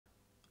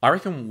I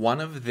reckon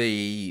one of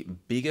the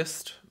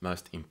biggest,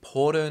 most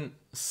important,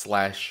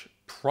 slash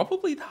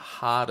probably the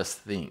hardest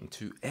thing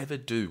to ever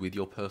do with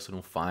your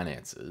personal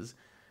finances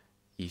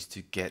is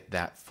to get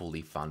that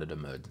fully funded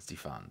emergency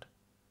fund.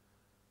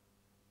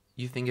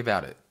 You think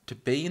about it, to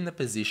be in the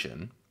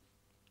position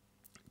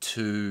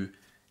to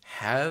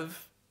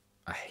have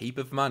a heap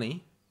of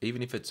money,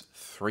 even if it's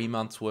 3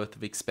 months worth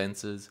of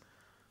expenses,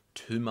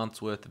 2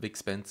 months worth of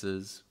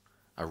expenses,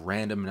 a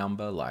random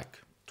number like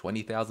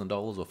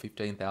 $20,000 or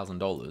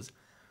 $15,000,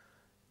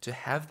 to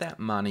have that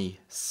money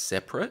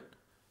separate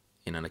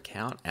in an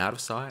account, out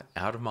of sight,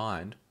 out of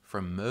mind, for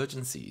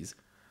emergencies,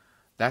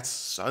 that's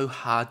so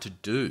hard to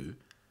do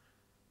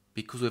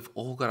because we've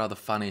all got other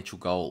financial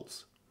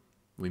goals.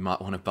 We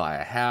might want to buy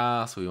a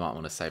house, we might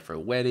want to save for a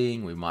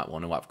wedding, we might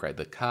want to upgrade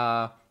the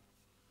car.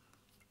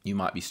 You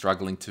might be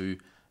struggling to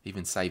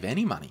even save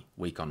any money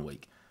week on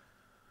week.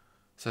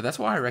 So that's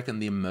why I reckon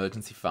the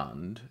emergency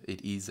fund,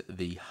 it is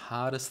the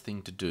hardest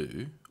thing to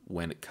do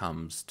when it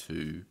comes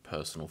to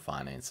personal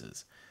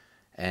finances.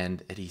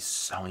 And it is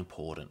so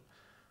important.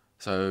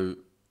 So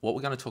what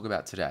we're going to talk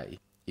about today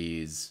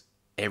is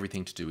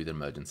everything to do with an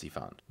emergency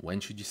fund. When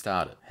should you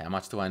start it? How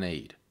much do I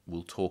need?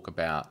 We'll talk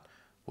about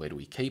where do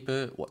we keep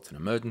it? What's an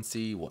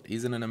emergency? What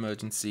isn't an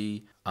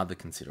emergency? Other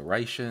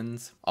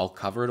considerations. I'll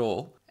cover it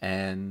all.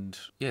 And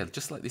yeah,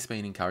 just let this be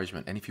an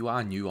encouragement. And if you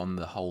are new on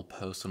the whole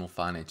personal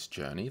finance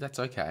journey, that's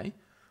okay.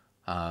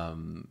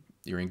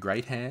 You're in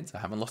great hands. I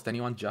haven't lost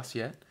anyone just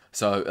yet.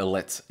 So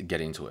let's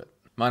get into it.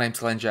 My name's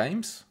Glen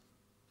James.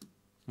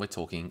 We're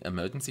talking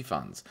emergency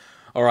funds.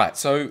 All right,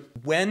 so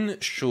when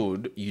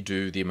should you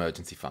do the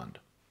emergency fund?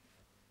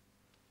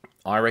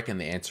 I reckon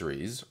the answer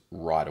is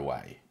right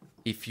away.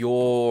 If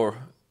you're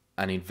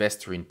an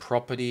investor in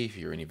property, if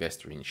you're an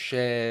investor in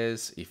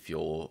shares, if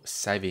you're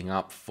saving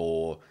up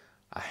for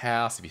a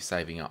house, if you're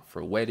saving up for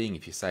a wedding,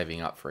 if you're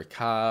saving up for a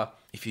car,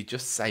 if you're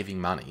just saving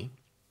money,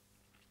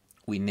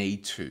 we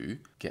need to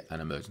get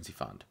an emergency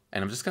fund.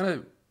 And I'm just going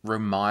to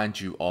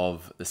remind you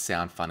of the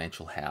sound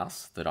financial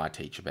house that I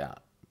teach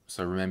about.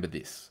 So remember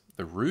this,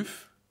 the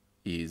roof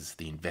is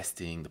the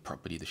investing, the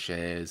property, the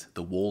shares,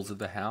 the walls of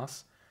the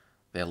house.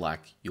 They're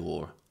like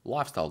your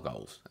lifestyle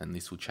goals, and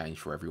this will change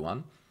for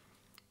everyone.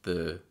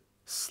 The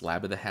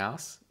slab of the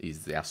house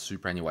is our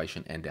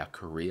superannuation and our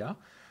career.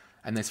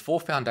 And there's 4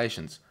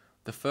 foundations.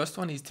 The first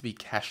one is to be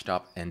cashed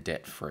up and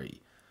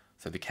debt-free.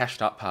 So the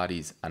cashed up part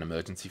is an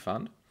emergency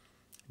fund,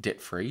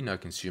 debt-free, no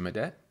consumer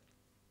debt.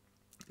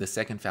 The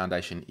second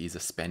foundation is a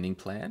spending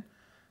plan,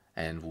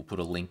 and we'll put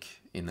a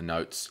link in the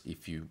notes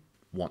if you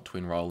want to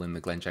enroll in the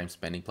Glen James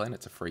spending plan.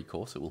 It's a free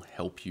course. It will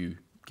help you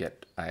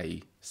get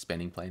a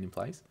spending plan in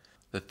place.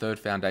 The third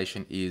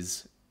foundation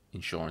is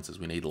insurances.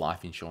 We need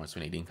life insurance,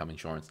 we need income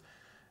insurance.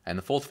 And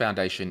the fourth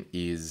foundation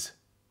is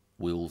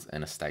wills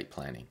and estate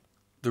planning.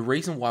 The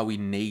reason why we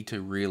need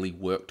to really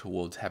work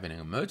towards having an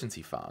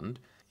emergency fund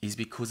is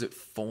because it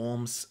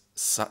forms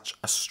such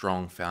a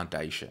strong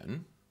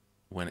foundation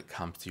when it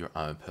comes to your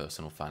own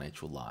personal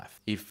financial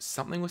life. If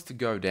something was to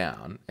go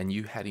down and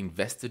you had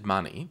invested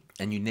money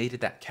and you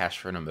needed that cash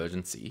for an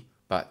emergency,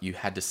 but you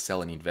had to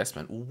sell an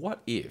investment, well,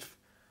 what if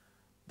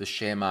the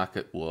share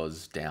market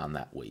was down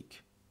that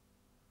week?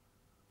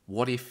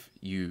 What if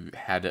you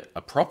had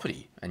a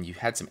property and you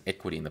had some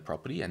equity in the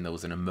property and there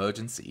was an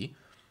emergency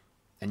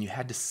and you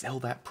had to sell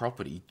that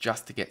property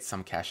just to get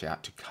some cash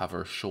out to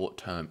cover a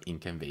short-term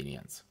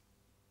inconvenience?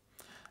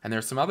 And there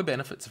are some other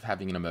benefits of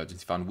having an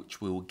emergency fund, which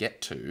we will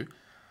get to,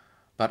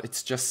 but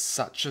it's just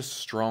such a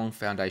strong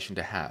foundation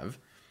to have.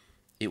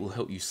 It will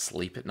help you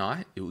sleep at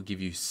night. It will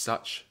give you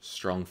such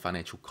strong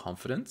financial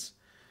confidence.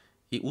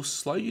 It will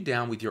slow you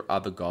down with your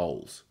other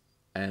goals.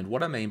 And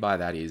what I mean by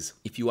that is,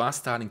 if you are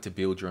starting to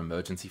build your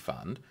emergency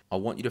fund, I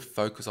want you to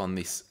focus on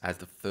this as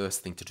the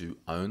first thing to do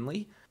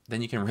only.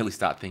 Then you can really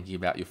start thinking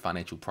about your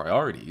financial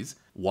priorities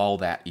while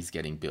that is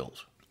getting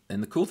built.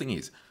 And the cool thing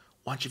is,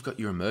 once you've got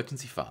your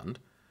emergency fund,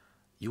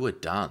 you are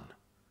done.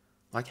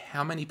 Like,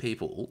 how many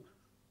people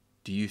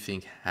do you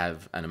think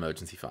have an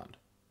emergency fund?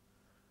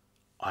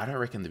 I don't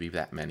reckon there'd be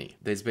that many.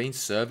 There's been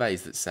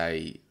surveys that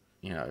say,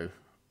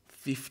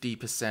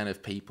 50%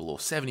 of people or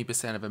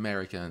 70% of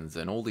Americans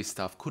and all this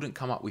stuff couldn't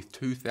come up with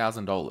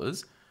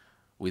 $2,000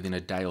 within a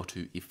day or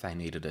two if they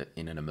needed it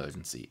in an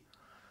emergency.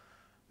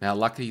 Now,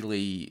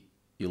 luckily,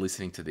 you're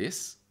listening to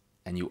this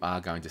and you are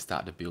going to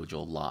start to build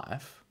your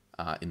life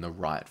in the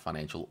right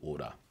financial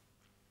order.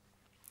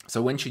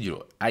 So when should you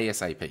do it?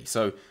 ASAP.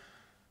 So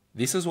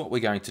this is what we're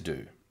going to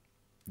do.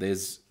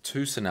 There's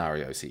 2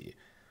 scenarios here.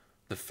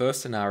 The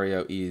first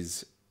scenario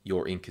is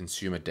you're in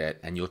consumer debt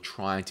and you're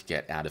trying to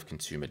get out of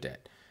consumer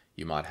debt.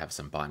 You might have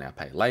some buy now,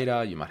 pay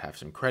later. You might have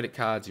some credit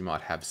cards. You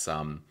might have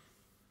some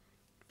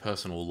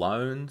personal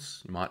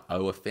loans. You might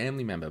owe a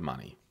family member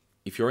money.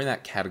 If you're in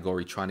that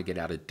category trying to get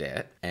out of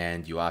debt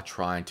and you are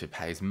trying to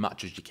pay as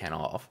much as you can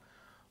off,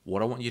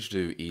 what I want you to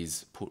do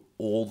is put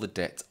all the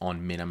debts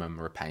on minimum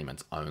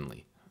repayments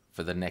only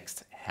for the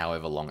next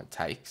however long it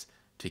takes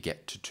to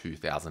get to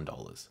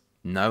 $2,000.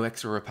 No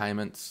extra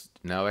repayments,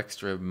 no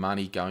extra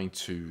money going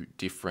to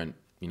different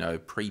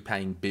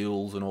prepaying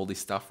bills and all this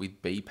stuff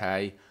with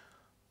BPay.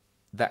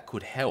 That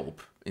could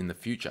help in the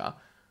future,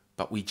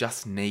 but we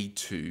just need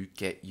to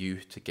get you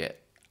to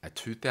get a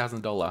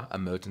 $2,000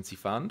 emergency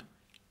fund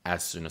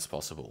as soon as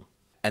possible.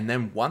 And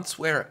then once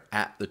we're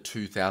at the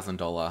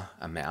 $2,000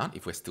 amount,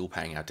 if we're still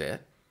paying our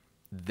debt,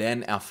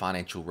 then our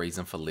financial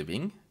reason for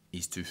living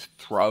is to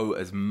throw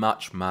as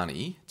much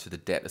money to the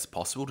debt as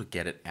possible to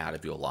get it out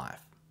of your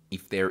life.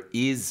 If there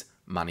is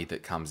money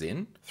that comes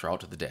in, throw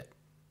it to the debt.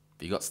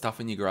 If you got stuff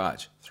in your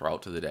garage, throw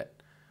it to the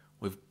debt.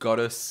 We've got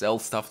to sell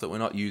stuff that we're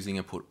not using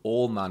and put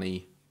all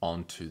money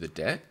onto the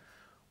debt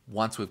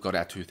once we've got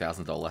our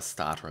 $2,000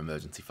 starter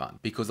emergency fund.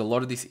 Because a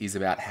lot of this is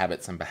about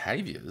habits and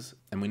behaviors,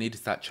 and we need to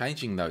start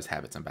changing those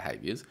habits and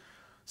behaviors.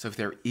 So if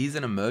there is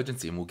an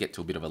emergency, and we'll get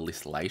to a bit of a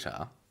list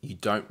later, you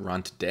don't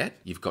run to debt,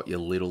 you've got your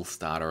little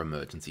starter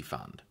emergency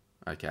fund,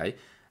 okay?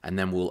 And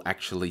then we'll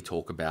actually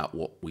talk about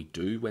what we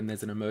do when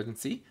there's an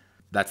emergency.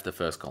 That's the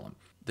first column.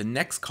 The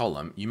next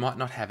column, you might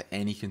not have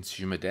any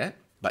consumer debt,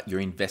 but you're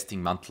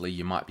investing monthly.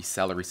 You might be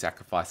salary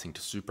sacrificing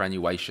to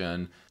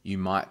superannuation. You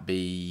might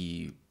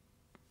be,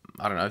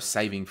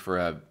 saving for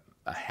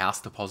a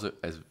house deposit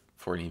as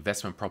for an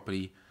investment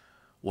property.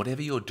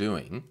 Whatever you're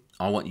doing,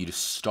 I want you to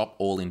stop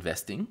all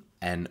investing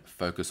and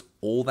focus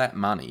all that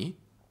money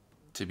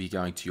to be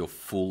going to your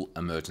full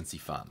emergency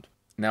fund.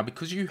 Now,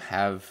 because you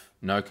have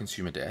no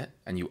consumer debt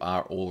and you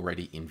are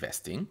already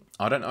investing,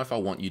 I don't know if I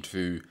want you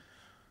to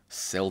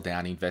sell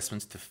down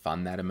investments to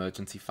fund that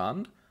emergency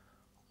fund.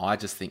 I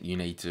just think you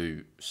need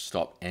to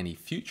stop any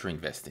future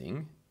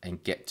investing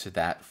and get to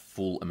that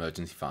full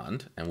emergency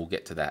fund. And we'll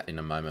get to that in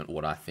a moment,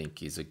 what I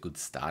think is a good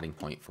starting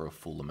point for a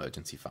full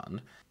emergency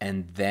fund,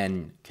 and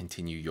then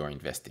continue your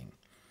investing.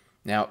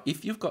 Now,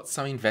 if you've got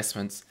some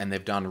investments and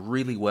they've done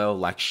really well,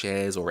 like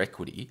shares or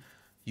equity,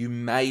 you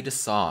may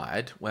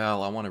decide,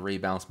 well, I want to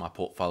rebalance my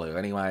portfolio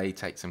anyway,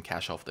 take some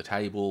cash off the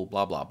table,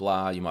 blah, blah,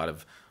 blah. You might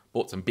have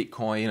bought some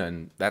Bitcoin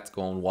and that's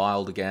gone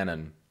wild again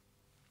and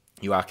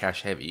you are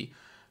cash heavy.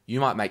 You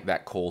might make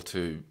that call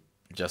to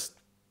just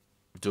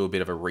do a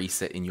bit of a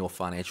reset in your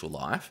financial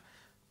life,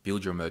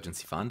 build your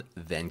emergency fund,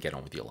 then get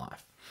on with your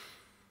life.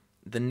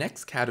 The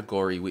next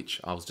category, which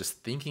I was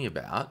just thinking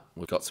about,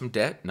 we've got some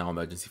debt, no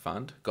emergency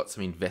fund, got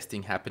some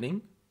investing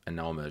happening and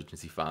no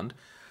emergency fund.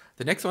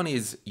 The next one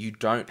is you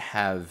don't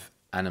have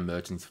an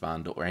emergency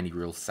fund or any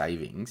real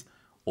savings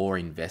or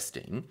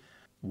investing.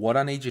 What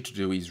I need you to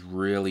do is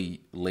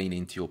really lean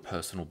into your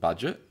personal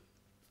budget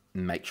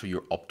and make sure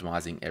you're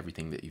optimizing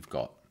everything that you've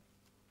got.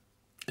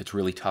 It's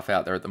really tough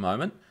out there at the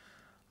moment,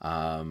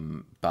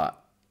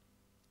 but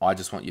I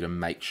just want you to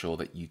make sure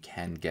that you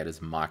can get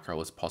as micro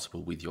as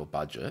possible with your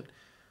budget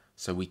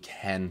so we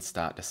can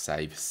start to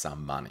save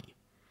some money.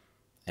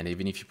 And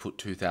even if you put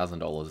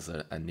 $2,000 as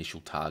an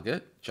initial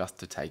target, just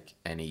to take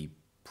any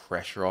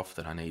pressure off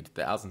that I need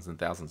thousands and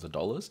thousands of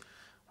dollars,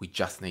 we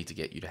just need to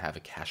get you to have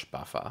a cash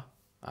buffer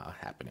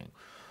happening.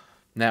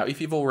 Now, if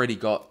you've already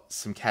got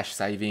some cash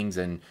savings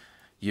and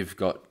you've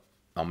got,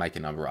 I'll make a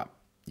number up,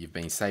 you've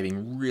been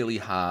saving really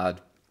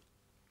hard,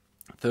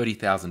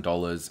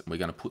 $30,000, we're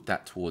going to put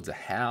that towards a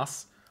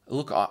house.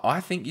 Look,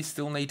 I think you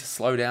still need to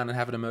slow down and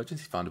have an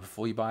emergency fund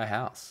before you buy a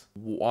house.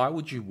 Why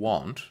would you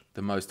want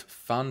the most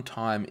fun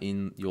time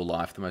in your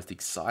life, the most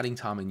exciting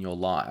time in your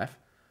life,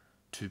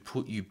 to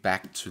put you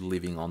back to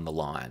living on the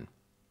line?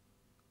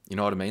 You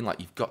know what I mean? Like,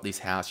 you've got this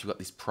house, you've got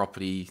this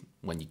property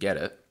when you get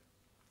it,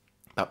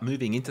 but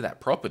moving into that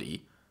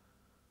property,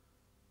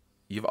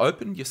 you've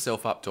opened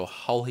yourself up to a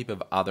whole heap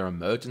of other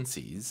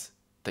emergencies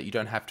that you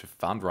don't have to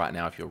fund right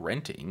now if you're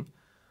renting.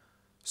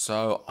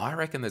 So I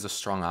reckon there's a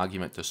strong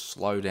argument to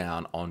slow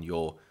down on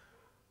your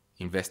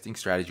investing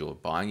strategy or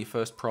buying your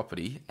first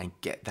property and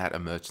get that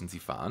emergency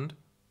fund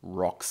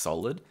rock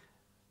solid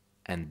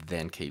and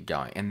then keep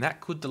going. And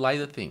that could delay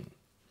the thing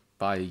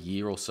by a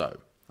year or so.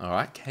 All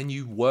right. Can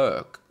you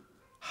work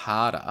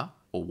harder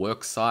or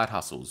work side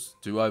hustles,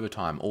 do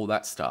overtime, all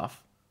that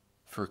stuff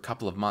for a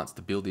couple of months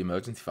to build the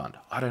emergency fund?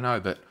 I don't know,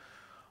 but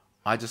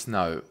I just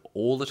know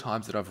all the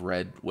times that I've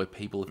read where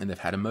people, and they've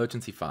had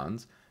emergency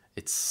funds,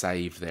 it's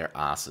saved their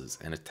asses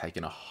and it's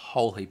taken a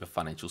whole heap of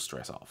financial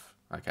stress off,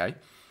 okay?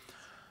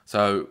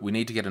 So we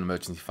need to get an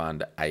emergency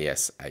fund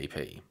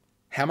ASAP.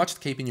 How much to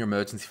keep in your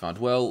emergency fund?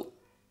 Well,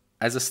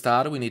 as a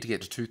starter, we need to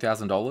get to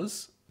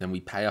 $2,000. Then we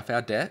pay off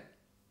our debt.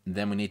 And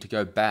then we need to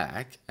go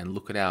back and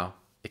look at our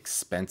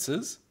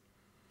expenses.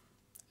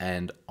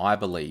 And I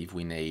believe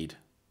we need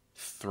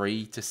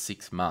 3 to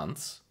 6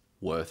 months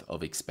worth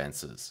of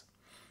expenses.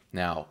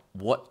 Now,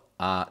 what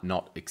are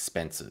not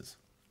expenses?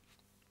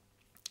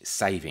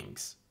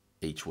 Savings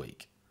each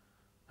week.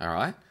 All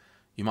right.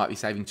 You might be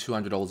saving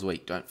 $200 a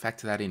week. Don't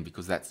factor that in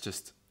because that's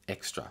just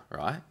extra,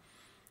 right?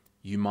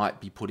 You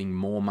might be putting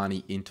more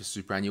money into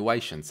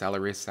superannuation,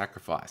 salary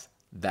sacrifice.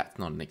 That's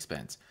not an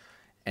expense.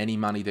 Any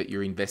money that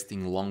you're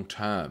investing long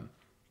term,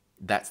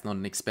 that's not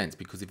an expense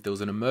because if there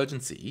was an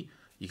emergency,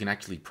 you can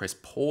actually press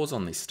pause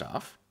on this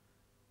stuff.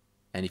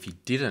 And if you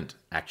didn't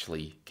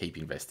actually keep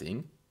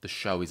investing, the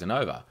show isn't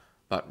over.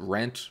 But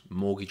rent,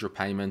 mortgage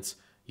repayments,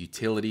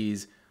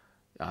 utilities,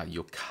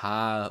 your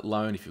car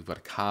loan, if you've got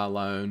a car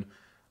loan,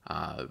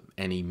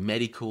 any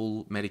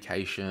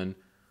medication,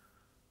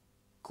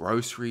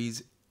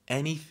 groceries,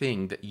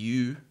 anything that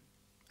you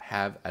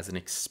have as an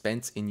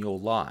expense in your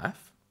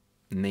life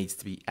needs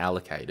to be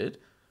allocated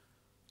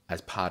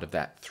as part of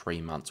that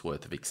 3 months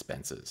worth of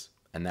expenses.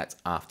 And that's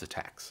after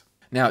tax.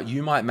 Now,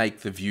 you might make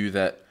the view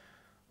that,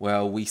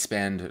 well, we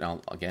spend, and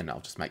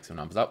I'll just make some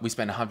numbers up, we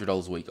spend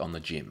 $100 a week on the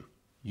gym.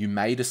 You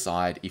may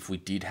decide, if we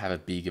did have a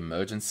big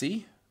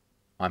emergency,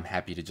 I'm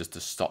happy to just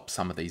to stop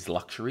some of these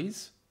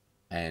luxuries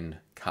and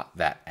cut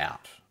that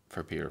out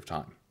for a period of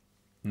time.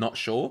 Not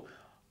sure.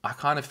 I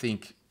kind of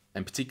think,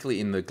 and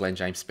particularly in the Glen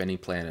James spending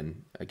plan,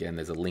 and again,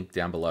 there's a link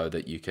down below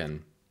that you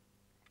can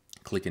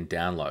click and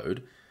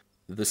download.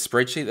 The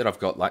spreadsheet that I've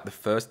got, like the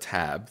first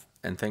tab,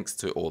 and thanks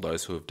to all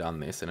those who have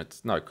done this, and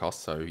it's no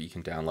cost, so you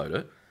can download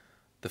it.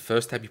 The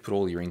first tab, you put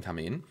all your income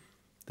in.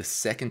 The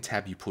second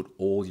tab, you put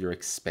all your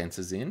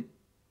expenses in.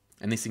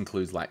 And this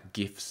includes like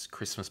gifts,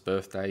 Christmas,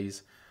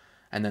 birthdays.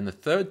 And then the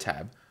third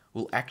tab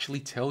will actually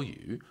tell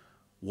you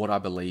what I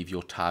believe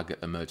your target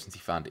emergency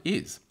fund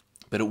is.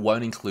 But it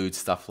won't include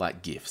stuff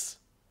like gifts.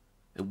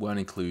 It won't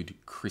include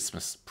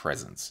Christmas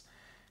presents.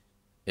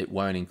 It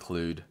won't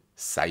include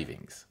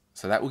savings.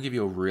 So that will give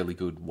you a really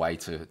good way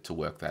to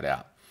work that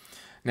out.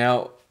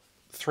 Now,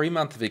 3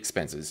 months of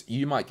expenses,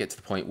 you might get to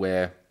the point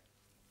where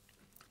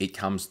it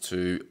comes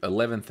to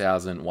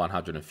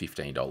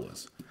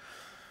 $11,115.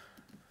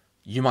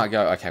 You might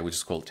go, okay, we'll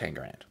just call it 10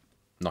 grand.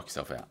 Knock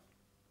yourself out.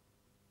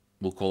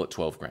 We'll call it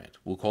 12 grand.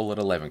 We'll call it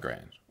 11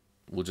 grand.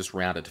 We'll just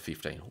round it to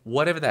 15.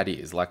 Whatever that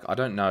is, like, I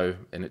don't know,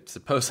 and it's a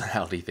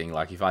personality thing.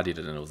 Like, if I did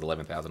it and it was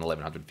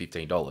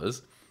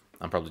 $11,115,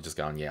 I'm probably just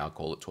going, yeah, I'll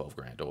call it 12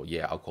 grand, or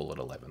yeah, I'll call it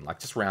 11. Like,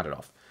 just round it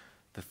off.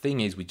 The thing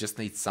is, we just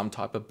need some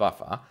type of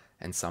buffer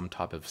and some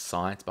type of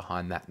science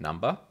behind that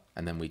number,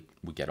 and then we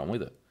get on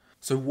with it.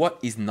 So what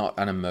is not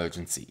an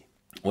emergency?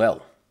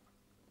 Well,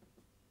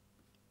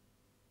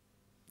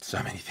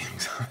 so many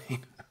things. I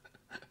mean,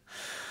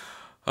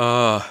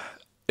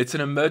 it's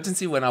an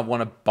emergency when I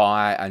want to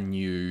buy a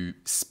new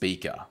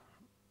speaker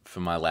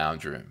for my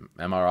lounge room.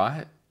 Am I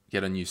right?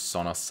 Get a new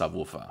Sonos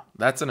subwoofer.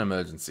 That's an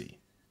emergency.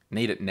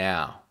 Need it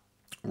now.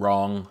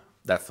 Wrong.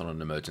 That's not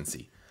an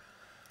emergency.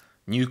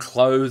 New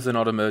clothes are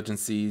not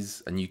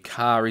emergencies. A new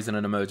car isn't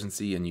an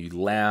emergency. A new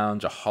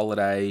lounge, a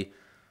holiday.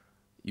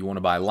 You want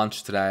to buy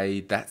lunch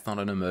today. That's not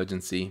an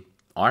emergency.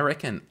 I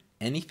reckon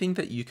anything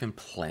that you can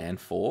plan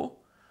for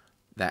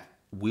that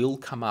will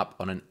come up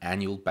on an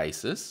annual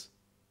basis,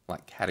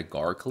 like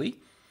categorically,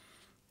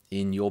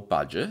 in your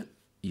budget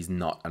is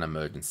not an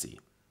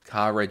emergency.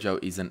 Car rego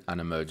isn't an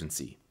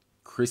emergency.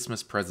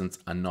 Christmas presents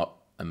are not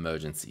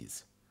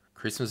emergencies.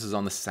 Christmas is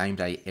on the same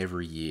day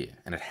every year,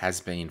 and it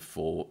has been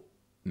for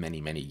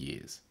many, many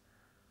years.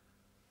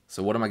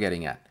 So what am I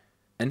getting at?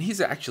 And here's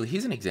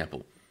an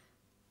example.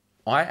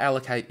 I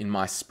allocate in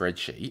my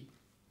spreadsheet,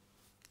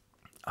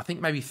 I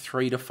think maybe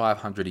 $300 to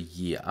 $500 a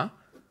year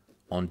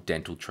on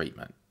dental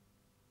treatment.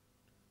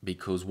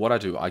 Because what I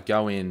do, I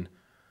go in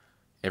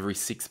every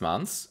 6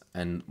 months,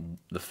 and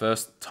the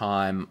first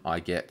time I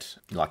get,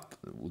 like,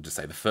 we'll just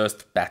say the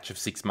first batch of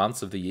 6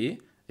 months of the year,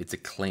 it's a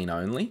clean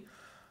only.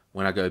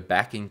 When I go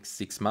back in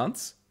 6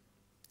 months,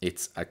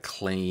 it's a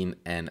clean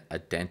and a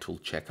dental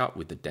checkup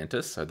with the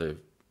dentist. So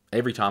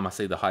every time I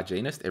see the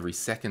hygienist, every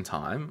second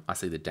time I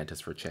see the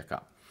dentist for a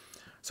checkup.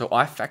 So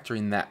I factor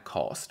in that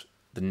cost,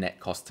 the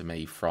net cost to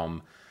me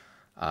from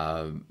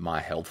my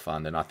health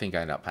fund, and I think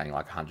I end up paying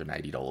like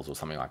 $180 or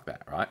something like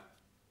that, right?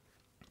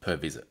 Per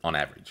visit on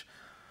average.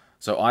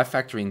 So I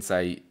factor in,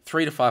 say,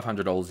 $300 to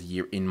 $500 a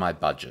year in my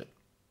budget.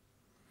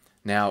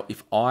 Now,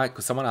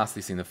 because someone asked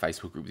this in the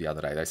Facebook group the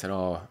other day, they said,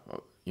 oh,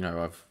 you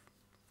know, I've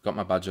got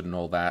my budget and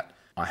all that.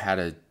 I had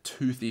a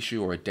tooth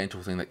issue or a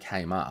dental thing that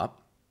came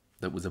up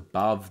that was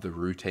above the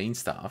routine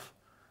stuff.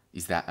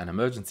 Is that an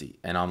emergency?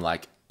 And I'm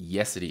like,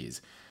 yes, it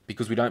is.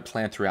 Because we don't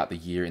plan throughout the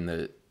year in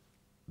the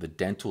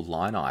dental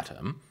line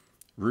item,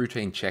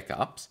 routine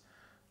checkups,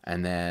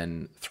 and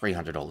then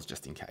 $300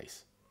 just in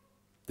case.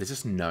 There's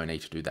just no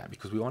need to do that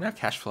because we want our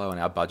cash flow and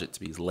our budget to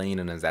be as lean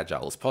and as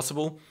agile as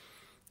possible.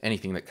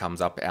 Anything that comes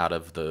up out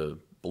of the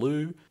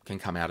blue can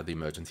come out of the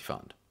emergency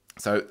fund.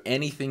 So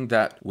anything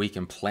that we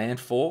can plan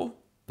for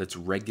that's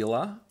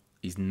regular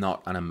is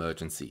not an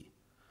emergency.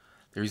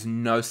 There is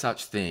no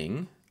such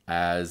thing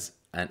as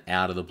an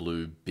out of the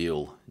blue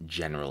bill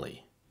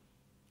generally.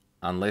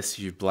 Unless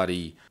you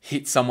bloody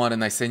hit someone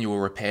and they send you a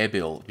repair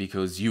bill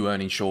because you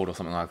weren't insured or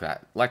something like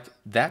that. Like,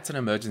 that's an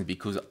emergency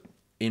because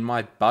in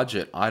my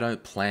budget, I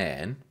don't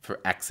plan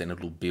for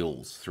accidental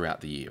bills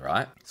throughout the year,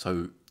 right?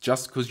 So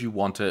just because you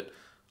want it,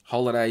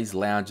 holidays,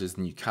 lounges,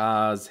 new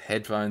cars,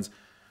 headphones,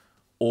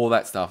 all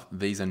that stuff,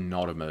 these are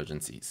not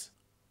emergencies.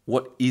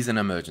 What is an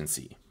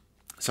emergency?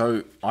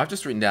 So I've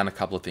just written down a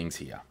couple of things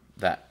here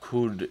that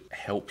could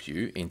help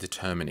you in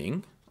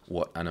determining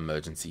what an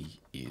emergency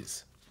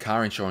is.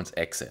 Car insurance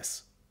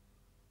excess.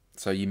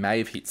 So you may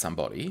have hit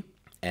somebody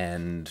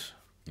and,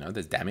 you know,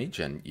 there's damage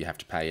and you have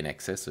to pay an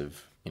excess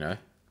of, you know,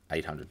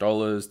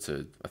 $800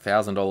 to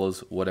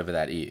 $1,000, whatever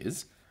that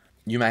is.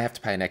 you may have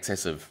to pay an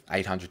excess of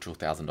 $800 to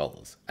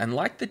 $1,000. And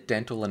like the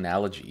dental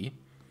analogy,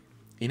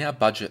 in our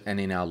budget and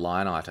in our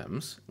line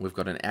items, we've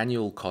got an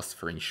annual cost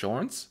for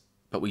insurance,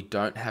 but we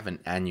don't have an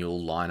annual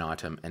line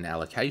item and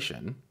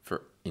allocation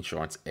for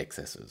insurance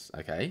excesses,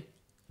 okay?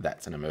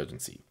 That's an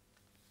emergency.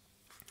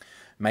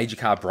 Major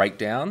car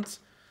breakdowns,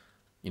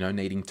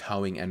 needing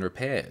towing and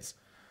repairs.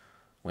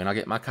 When I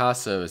get my car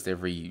serviced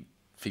every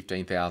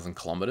 15,000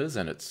 kilometers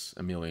and it's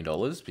 $1 million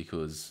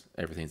because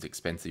everything's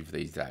expensive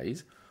these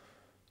days,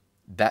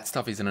 that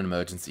stuff isn't an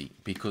emergency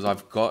because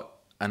I've got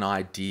an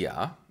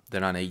idea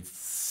that I need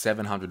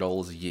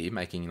 $700 a year,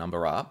 making a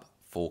number up,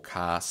 for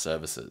car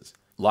services.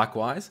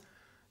 Likewise,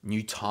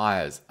 new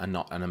tires are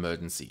not an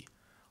emergency.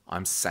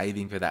 I'm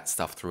saving for that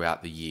stuff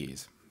throughout the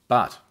years.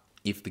 But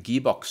if the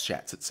gearbox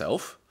shats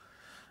itself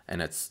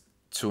and it's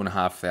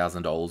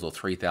 $2,500 or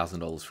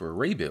 $3,000 for a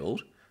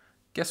rebuild,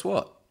 guess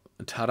what?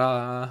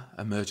 Ta-da,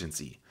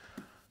 emergency.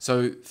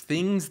 So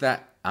things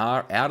that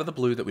are out of the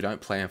blue that we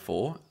don't plan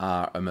for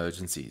are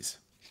emergencies.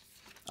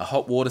 A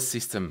hot water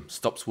system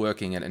stops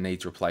working and it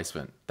needs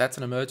replacement. That's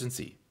an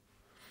emergency.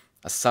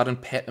 A sudden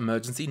pet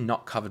emergency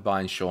not covered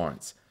by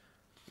insurance.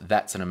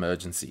 That's an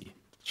emergency.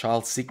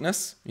 Child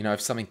sickness,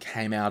 if something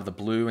came out of the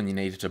blue and you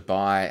needed to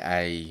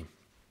buy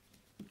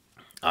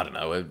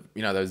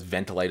those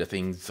ventilator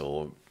things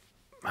or,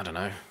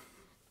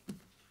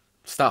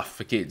 stuff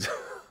for kids.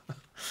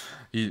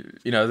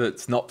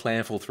 That's not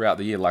planned for throughout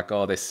the year, like,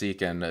 oh, they're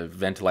sick and a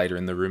ventilator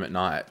in the room at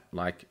night.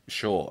 Like,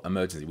 sure,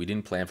 emergency. We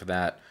didn't plan for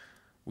that.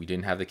 We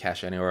didn't have the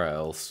cash anywhere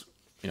else,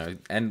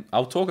 and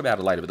I'll talk about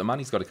it later, but the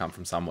money's got to come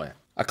from somewhere.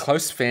 A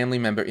close family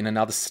member in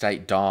another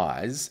state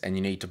dies and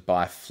you need to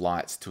buy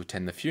flights to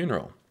attend the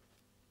funeral.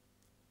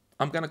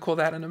 I'm going to call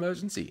that an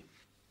emergency.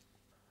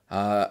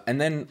 And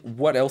then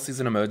what else is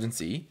an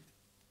emergency?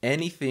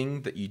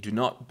 Anything that you do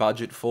not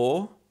budget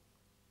for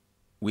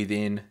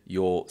within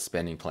your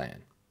spending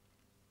plan.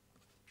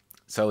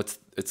 So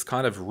it's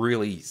kind of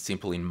really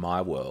simple in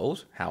my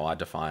world, how I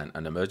define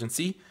an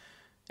emergency.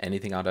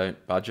 Anything I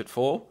don't budget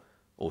for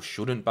or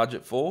shouldn't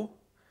budget for.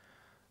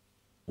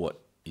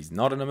 What is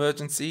not an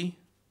emergency?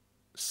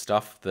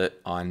 Stuff that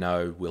I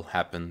know will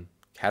happen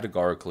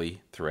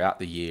categorically throughout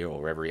the year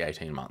or every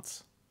 18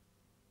 months.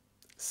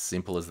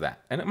 Simple as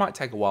that. And it might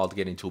take a while to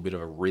get into a bit of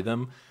a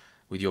rhythm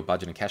with your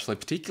budget and cash flow,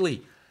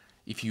 particularly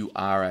if you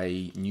are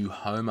a new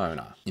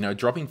homeowner.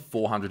 Dropping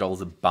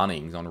 $400 of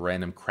Bunnings on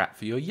random crap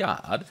for your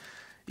yard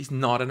is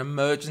not an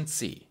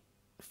emergency.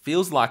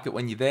 Feels like it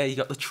when you're there. You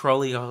got the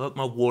trolley, I've got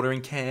my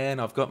watering can,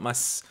 I've got my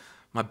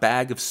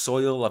bag of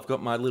soil, I've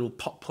got my little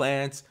pot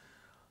plants.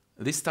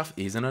 This stuff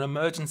isn't an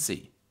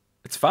emergency.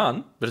 It's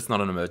fun, but it's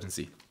not an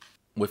emergency.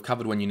 We've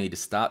covered when you need to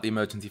start the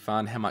emergency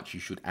fund, how much you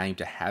should aim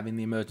to have in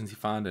the emergency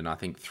fund, and I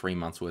think 3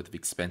 months worth of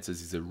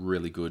expenses is a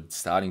really good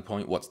starting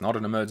point. What's not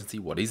an emergency?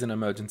 What is an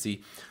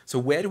emergency? So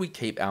where do we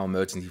keep our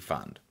emergency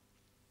fund?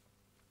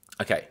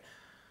 Okay,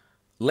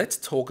 let's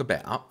talk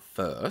about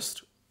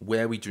first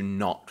where we do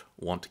not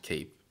want to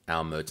keep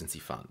our emergency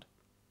fund.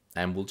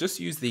 And we'll just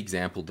use the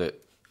example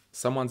that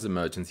someone's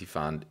emergency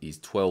fund is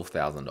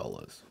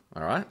 $12,000,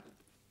 all right?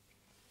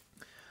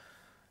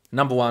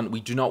 Number one, we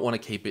do not want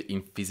to keep it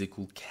in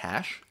physical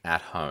cash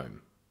at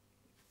home.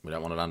 We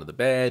don't want it under the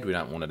bed. We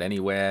don't want it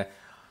anywhere.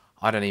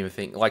 I don't even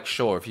think,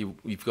 sure, if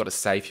you've got a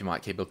safe, you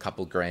might keep a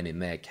couple grand in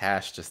there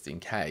cash just in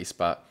case,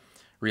 but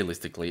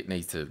realistically it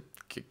needs to,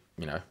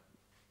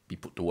 be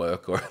put to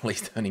work or at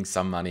least earning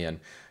some money and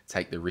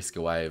take the risk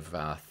away of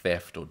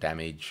theft or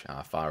damage,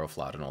 fire or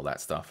flood and all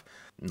that stuff.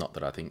 Not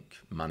that I think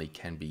money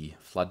can be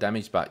flood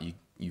damage, but you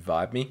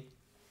vibe me.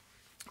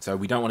 So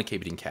we don't want to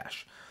keep it in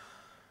cash.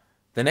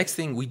 The next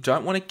thing, we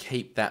don't want to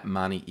keep that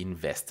money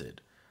invested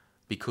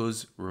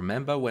because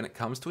remember, when it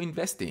comes to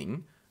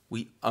investing,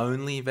 we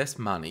only invest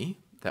money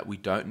that we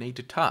don't need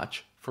to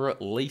touch for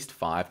at least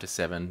 5 to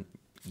 7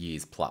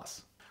 years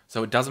plus.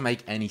 So it doesn't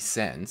make any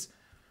sense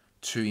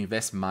to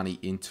invest money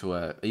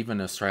into even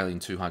an Australian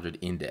 200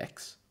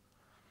 index.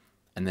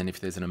 And then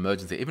if there's an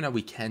emergency, even though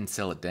we can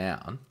sell it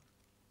down,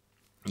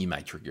 you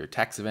may trigger a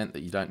tax event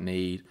that you don't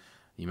need.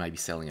 You may be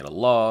selling at a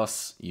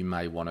loss. You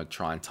may want to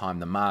try and time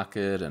the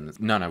market. And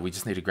no, we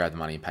just need to grab the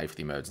money and pay for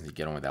the emergency,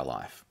 get on with our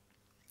life.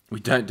 We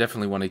don't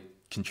definitely want to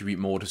contribute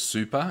more to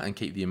super and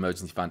keep the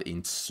emergency fund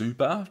in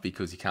super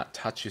because you can't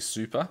touch your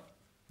super.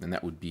 And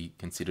that would be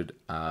considered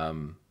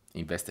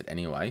invested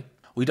anyway.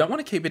 We don't want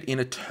to keep it in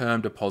a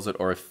term deposit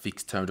or a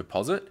fixed term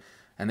deposit.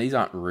 And these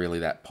aren't really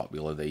that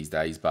popular these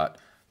days, but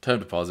term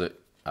deposit,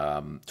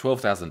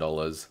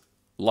 $12,000,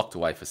 locked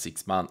away for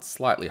 6 months,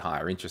 slightly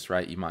higher interest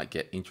rate. You might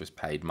get interest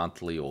paid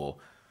monthly, or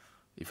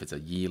if it's a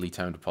yearly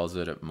term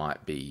deposit, it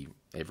might be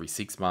every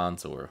 6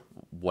 months or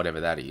whatever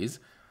that is.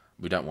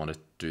 We don't want to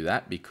do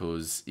that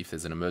because if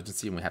there's an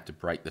emergency and we have to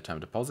break the term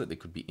deposit, there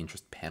could be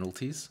interest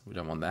penalties. We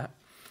don't want that.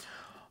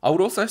 I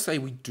would also say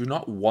we do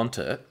not want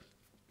it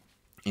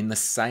in the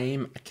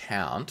same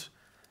account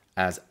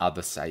as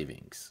other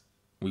savings.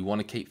 We want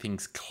to keep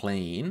things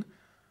clean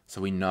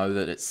so we know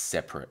that it's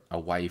separate,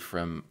 away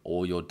from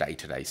all your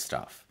day-to-day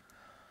stuff.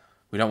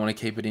 We don't want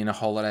to keep it in a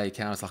holiday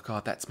account. It's like,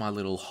 oh, that's my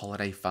little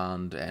holiday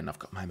fund and I've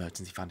got my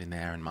emergency fund in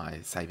there and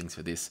my savings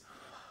for this.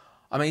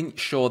 I mean,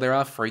 sure, there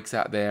are freaks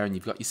out there and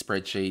you've got your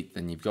spreadsheet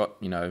and you've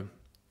got,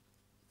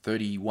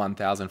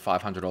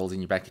 $31,500 in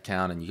your bank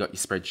account and you got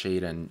your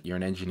spreadsheet and you're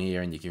an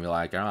engineer and you can be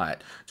like, all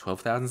right,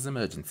 12,000 is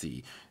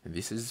emergency. And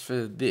this is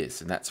for this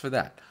and that's for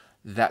that.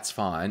 That's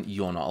fine.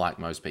 You're not like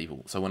most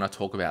people. So when I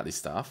talk about this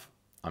stuff,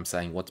 I'm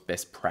saying what's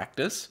best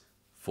practice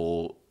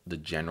for the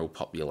general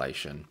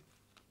population.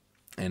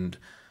 And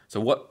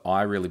so what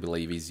I really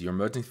believe is your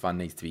emergency fund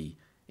needs to be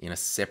in a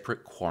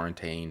separate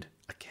quarantined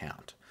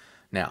account.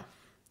 Now,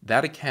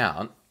 that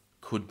account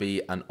could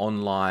be an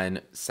online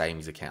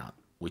savings account,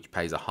 which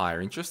pays a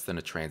higher interest than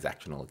a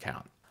transactional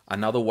account.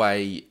 Another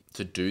way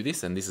to do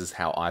this, and this is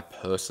how I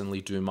personally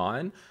do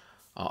mine,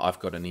 I've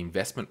got an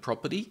investment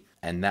property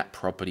and that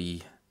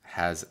property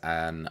has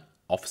an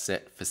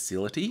offset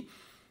facility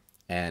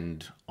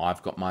and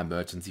I've got my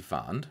emergency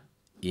fund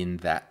in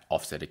that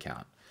offset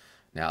account.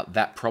 Now,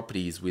 that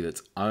property is with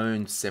its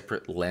own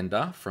separate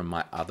lender from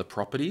my other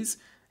properties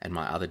and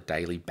my other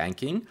daily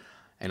banking.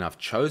 And I've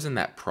chosen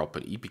that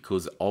property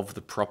because of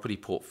the property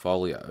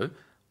portfolio,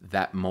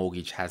 that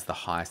mortgage has the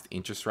highest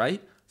interest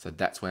rate. So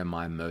that's where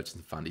my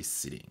emergency fund is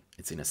sitting.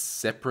 It's in a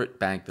separate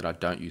bank that I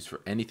don't use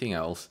for anything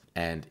else.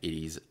 And it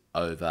is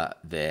over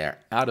there,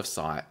 out of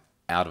sight,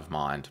 out of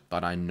mind,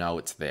 but I know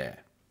it's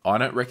there. I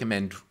don't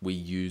recommend we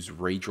use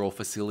redraw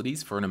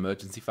facilities for an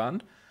emergency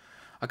fund.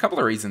 A couple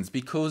of reasons,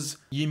 because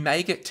you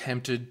may get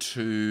tempted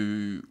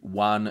to,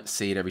 one,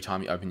 see it every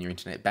time you open your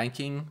internet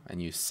banking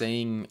and you're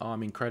seeing, oh,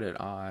 I'm in credit,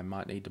 oh, I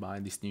might need to buy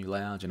this new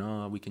lounge and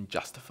oh, we can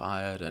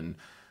justify it and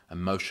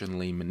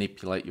emotionally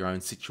manipulate your own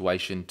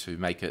situation to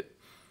make it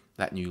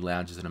that new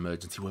lounge is an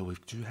emergency. Well, we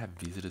do have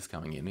visitors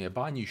coming in. Yeah,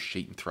 buy a new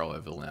sheet and throw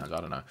over the lounge.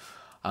 I don't know.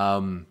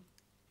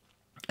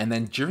 And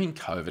then during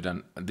COVID,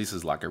 and this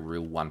is like a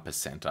real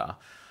 1%er,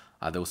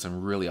 there were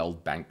some really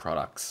old bank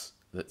products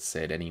that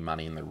said any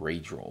money in the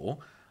redraw,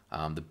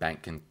 the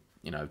bank can,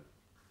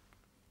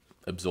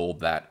 absorb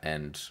that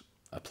and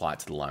apply it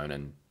to the loan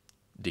and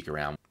dig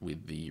around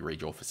with the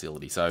redraw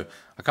facility. So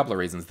a couple of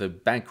reasons. The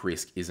bank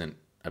risk isn't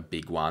a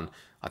big one.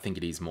 I think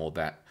it is more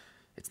that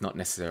it's not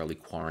necessarily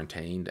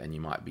quarantined and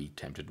you might be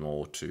tempted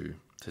more to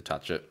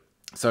touch it.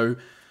 So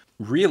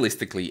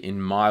realistically,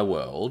 in my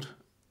world,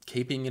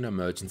 keeping an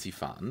emergency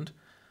fund,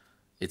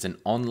 it's an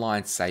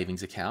online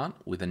savings account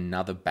with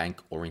another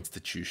bank or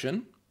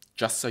institution,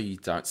 just so you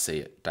don't see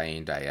it day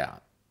in, day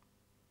out.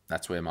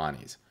 That's where mine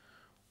is.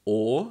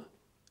 Or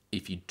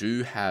if you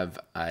do have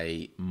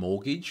a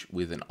mortgage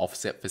with an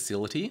offset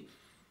facility,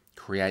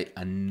 create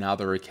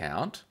another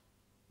account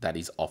that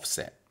is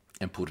offset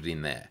and put it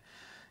in there.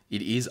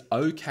 It is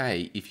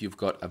okay if you've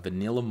got a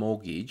vanilla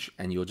mortgage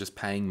and you're just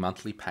paying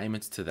monthly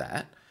payments to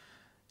that.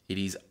 It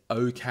is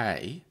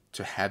okay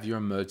to have your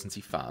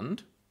emergency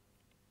fund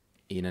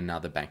in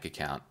another bank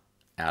account,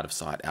 out of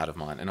sight, out of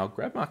mind. And I'll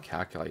grab my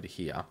calculator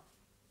here.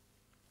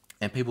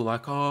 And people are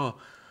like, oh,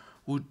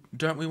 well,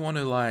 don't we want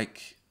to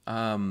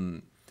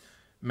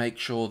make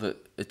sure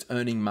that it's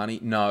earning money?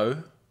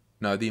 No,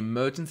 the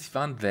emergency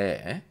fund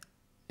there,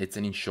 it's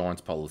an insurance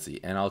policy.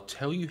 And I'll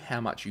tell you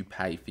how much you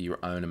pay for your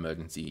own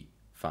emergency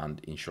fund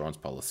insurance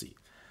policy.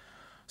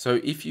 So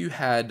if you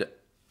had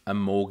a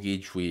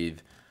mortgage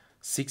with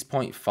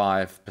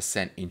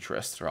 6.5%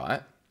 interest,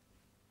 right?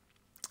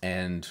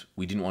 And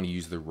we didn't want to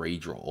use the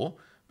redraw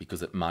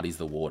because it muddies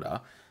the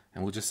water.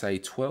 And we'll just say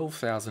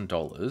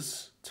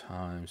 $12,000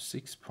 times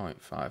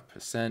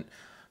 6.5%.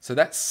 So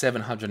that's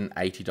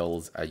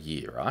 $780 a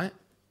year, right?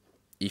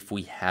 If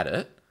we had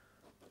it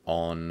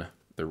on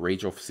the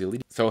redraw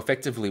facility. So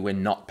effectively, we're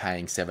not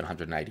paying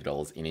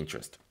 $780 in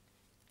interest.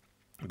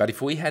 But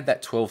if we had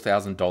that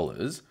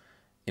 $12,000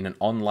 in an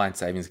online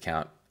savings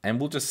account, and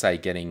we'll just say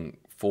getting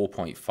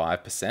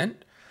 4.5%,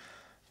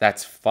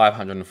 that's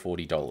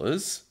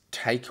 $540.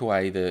 Take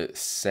away the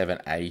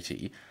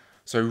 $780.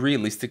 So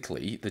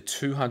realistically, the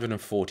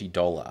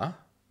 $240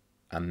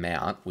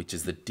 amount, which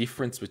is the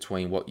difference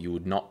between what you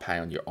would not pay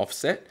on your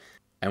offset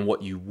and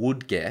what you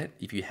would get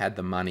if you had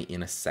the money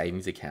in a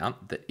savings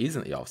account that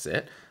isn't the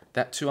offset,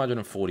 that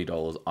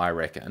 $240, I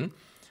reckon,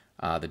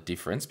 the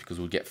difference, because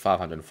we'll get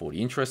 $540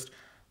 interest,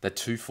 the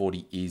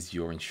 $240 is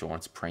your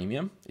insurance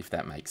premium, if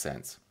that makes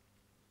sense.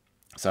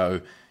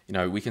 So,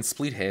 we can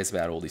split hairs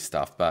about all this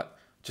stuff, but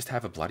just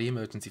have a bloody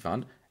emergency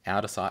fund,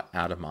 out of sight,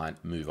 out of mind,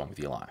 move on with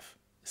your life.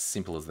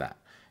 Simple as that.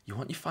 You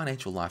want your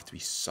financial life to be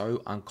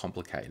so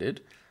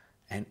uncomplicated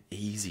and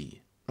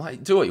easy.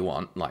 Do what you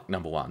want.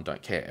 Number one,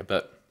 don't care.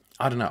 But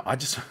I don't know. I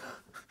just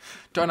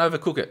don't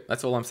overcook it.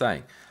 That's all I'm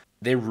saying.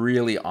 They're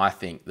really, I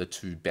think, the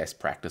two best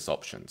practice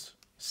options.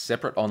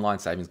 Separate online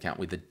savings account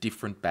with a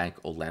different bank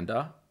or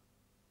lender,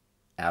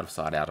 out of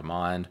sight, out of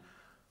mind,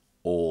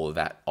 or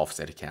that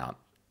offset account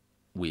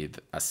with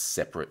a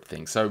separate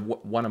thing. So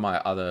one of my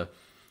other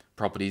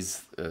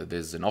properties,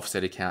 there's an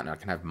offset account, and I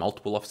can have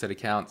multiple offset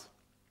accounts.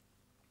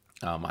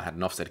 I had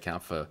an offset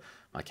account for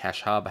my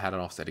cash hub. I had an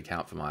offset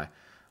account for my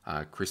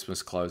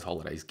Christmas clothes,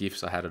 holidays,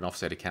 gifts. I had an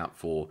offset account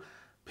for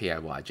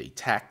PAYG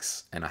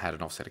tax, and I had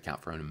an offset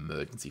account for an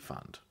emergency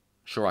fund.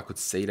 Sure, I could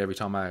see it every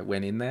time I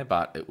went in there,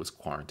 but it was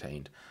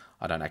quarantined.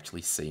 I don't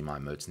actually see my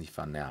emergency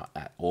fund now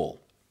at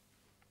all.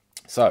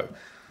 So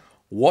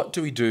what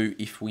do we do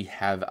if we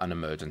have an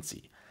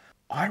emergency?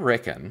 I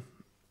reckon,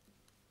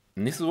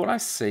 and this is what I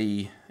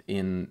see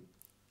in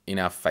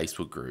our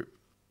Facebook group,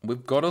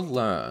 we've got to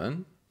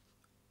learn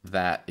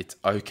that it's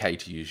okay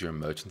to use your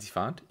emergency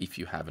fund if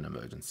you have an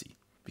emergency,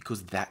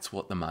 because that's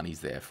what the money's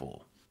there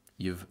for.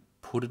 You've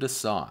put it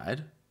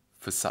aside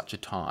for such a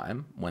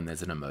time when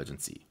there's an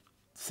emergency.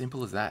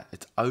 Simple as that.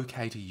 It's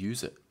okay to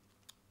use it.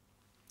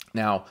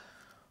 Now,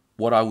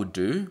 what I would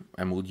do,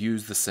 and we'll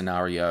use the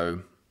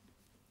scenario,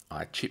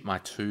 I chip my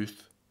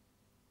tooth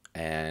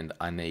and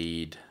I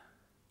need,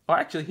 oh,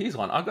 actually, here's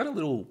one. I've got a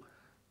little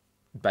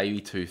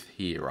baby tooth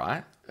here,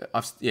 right?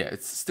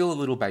 It's still a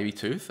little baby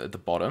tooth at the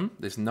bottom.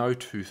 There's no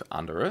tooth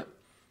under it.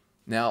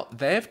 Now,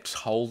 they've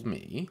told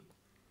me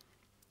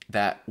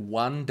that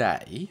one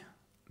day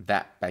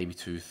that baby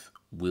tooth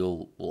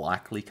will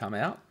likely come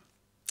out.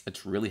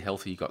 It's really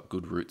healthy. You've got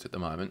good roots at the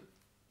moment.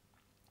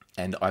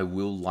 And I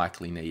will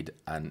likely need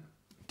a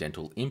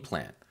dental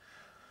implant.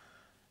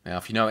 Now,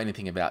 if you know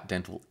anything about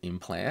dental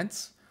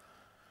implants,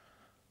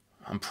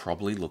 I'm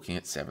probably looking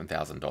at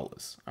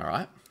 $7,000, all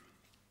right?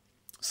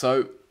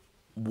 So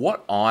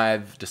what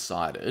I've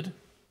decided,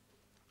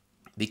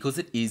 because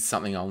it is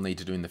something I'll need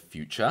to do in the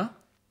future,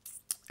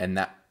 and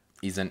that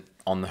isn't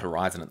on the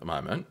horizon at the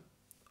moment,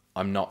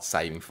 I'm not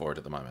saving for it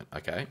at the moment,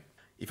 okay?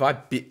 If I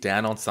bit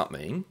down on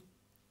something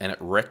and it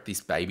wrecked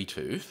this baby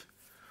tooth,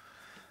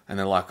 and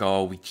they're like,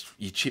 oh,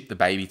 you chipped the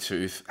baby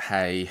tooth,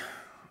 hey,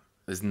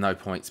 there's no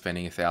point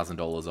spending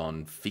 $1,000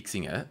 on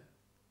fixing it.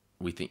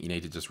 We think you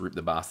need to just rip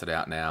the bastard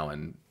out now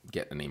and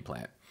get an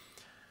implant.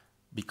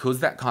 Because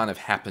that kind of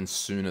happens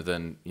sooner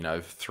than,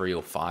 3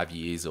 or 5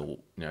 years or,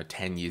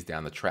 10 years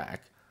down the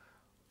track,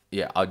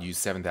 yeah, I'd use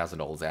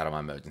 $7,000 out of my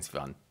emergency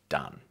fund,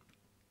 done.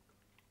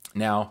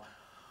 Now,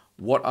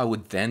 what I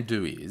would then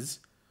do is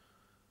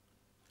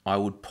I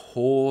would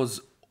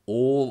pause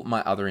all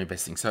my other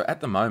investing. So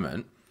at the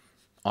moment,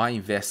 I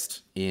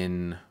invest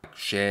in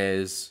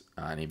shares,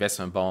 an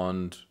investment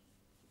bond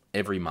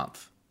every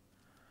month.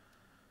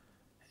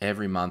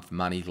 Every month,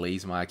 money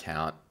leaves my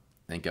account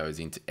and goes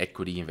into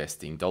equity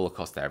investing, dollar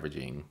cost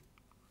averaging,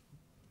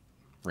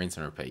 rinse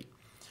and repeat.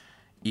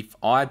 If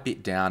I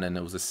bit down and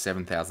it was a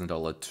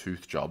 $7,000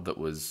 tooth job that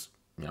was,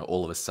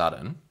 all of a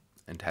sudden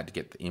and had to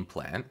get the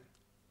implant,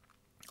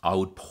 I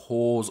would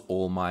pause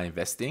all my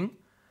investing.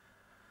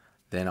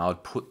 Then I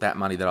would put that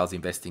money that I was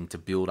investing to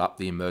build up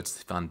the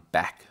emergency fund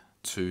back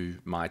to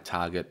my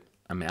target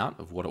amount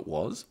of what it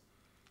was.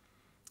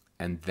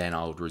 And then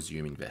I would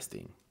resume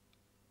investing.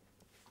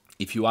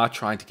 If you are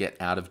trying to get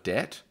out of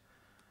debt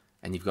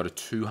and you've got a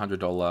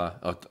 $200 or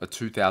a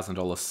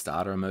 $2,000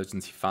 starter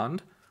emergency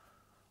fund,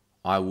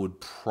 I would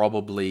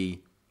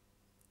probably,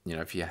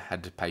 if you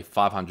had to pay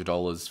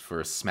 $500 for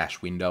a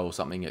smash window or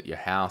something at your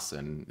house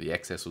and the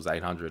excess was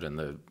 $800 and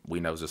the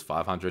window was just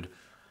 $500,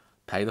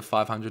 pay the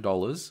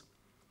 $500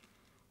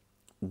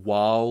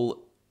 while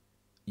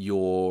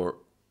you're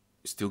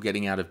still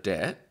getting out of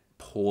debt,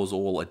 pause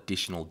all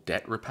additional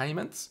debt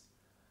repayments,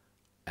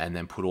 and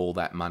then put all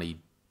that money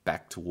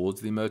back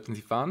towards the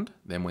emergency fund.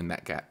 Then when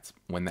that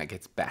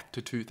gets back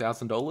to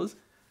 $2,000,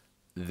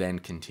 then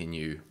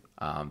continue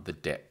the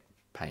debt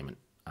payment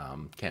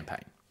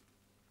campaign.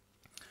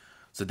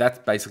 So that's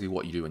basically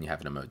what you do when you have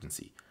an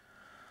emergency.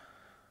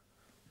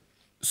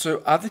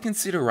 So other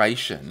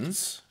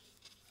considerations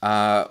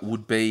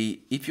would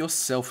be if you're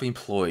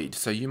self-employed.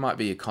 So you might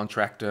be a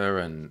contractor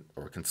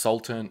or a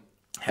consultant,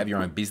 have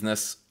your own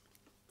business.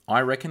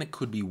 I reckon it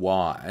could be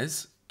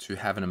wise to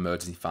have an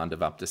emergency fund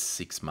of up to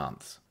 6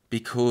 months.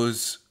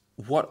 Because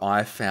what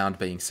I found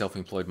being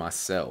self-employed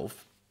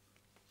myself,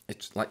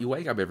 it's like you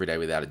wake up every day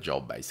without a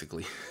job,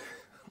 basically.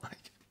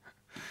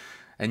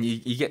 And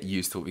you get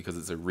used to it because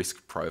it's a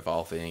risk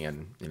profile thing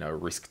and, a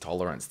risk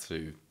tolerance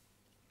to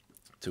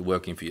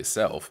working for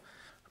yourself.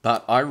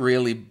 But I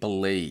really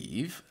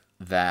believe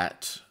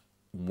that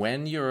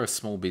when you're a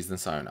small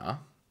business owner,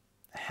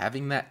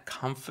 having that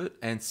comfort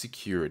and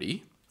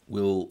security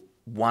will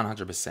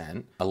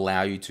 100%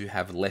 allow you to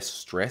have less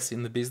stress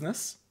in the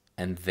business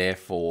and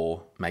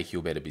therefore make you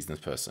a better business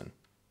person.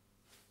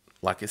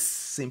 Like as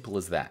simple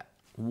as that,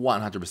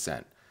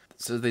 100%.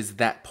 So there's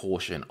that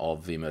portion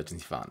of the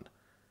emergency fund.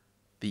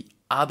 The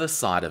other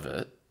side of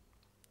it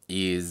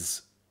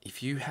is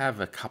if you have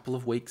a couple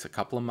of weeks, a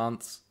couple of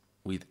months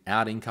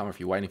without income, or if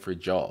you're waiting for a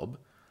job,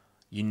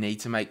 you need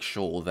to make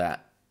sure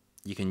that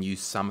you can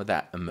use some of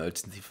that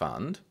emergency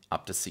fund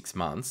up to 6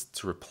 months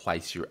to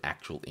replace your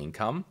actual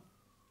income.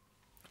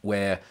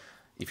 Where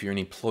if you're an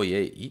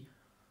employee,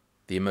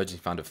 the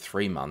emergency fund of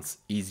 3 months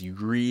is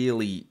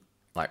really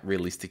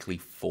realistically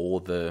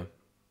for the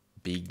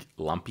big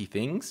lumpy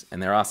things.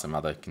 And there are some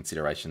other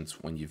considerations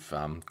when you've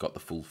got the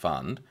full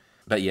fund.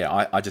 But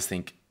yeah, I just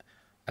think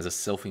as a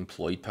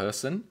self-employed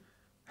person,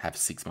 have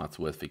 6 months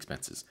worth of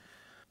expenses.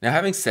 Now,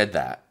 having said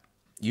that,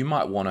 you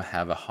might want to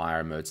have a higher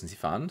emergency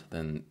fund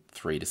than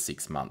 3 to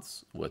 6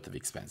 months worth of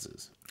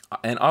expenses.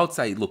 And I would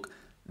say, look,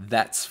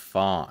 that's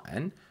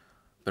fine,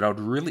 but I would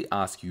really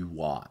ask you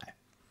why.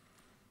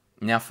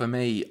 Now, for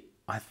me,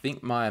 I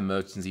think my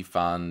emergency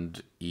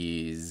fund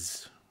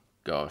is,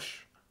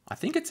 gosh, I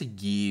think it's a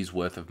year's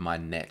worth of my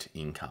net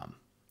income.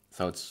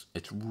 So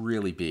it's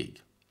really big.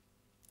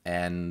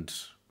 And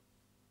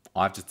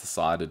I've just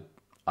decided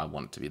I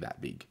want it to be that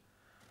big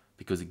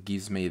because it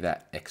gives me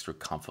that extra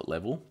comfort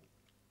level.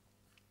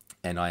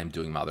 And I am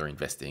doing my other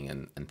investing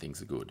and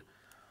things are good.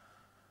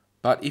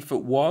 But if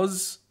it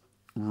was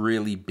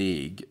really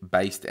big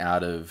based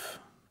out of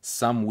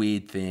some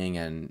weird thing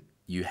and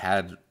you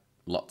had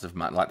lots of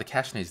money, like the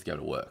cash needs to go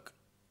to work.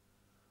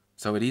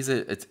 So it is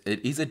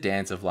a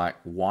dance of like,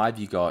 why have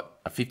you got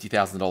a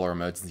 $50,000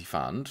 emergency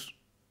fund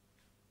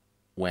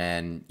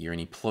when you're an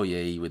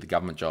employee with a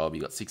government job,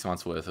 you got 6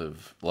 months worth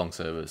of long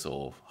service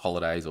or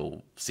holidays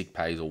or sick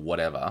pays or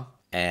whatever,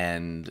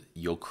 and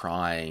you're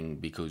crying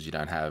because you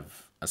don't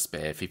have a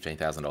spare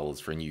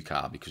 $15,000 for a new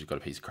car because you've got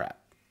a piece of crap.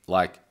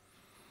 Like,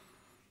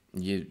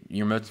 your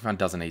emergency fund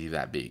doesn't need to be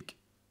that big.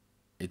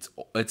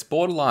 It's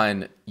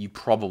borderline, you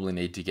probably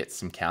need to get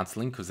some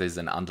counseling because there's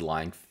an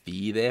underlying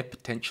fear there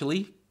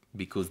potentially,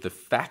 because the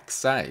facts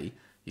say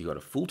you got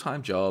a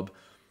full-time job,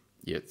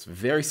 it's a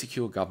very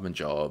secure government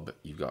job,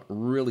 you've got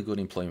really good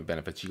employment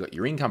benefits, you've got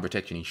your income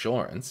protection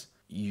insurance,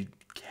 you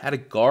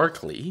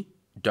categorically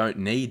don't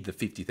need the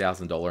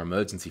 $50,000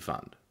 emergency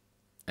fund.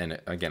 And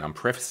again, I'm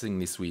prefacing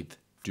this with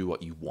do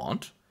what you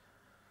want,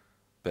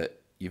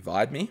 but you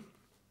vibe me.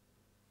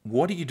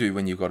 What do you do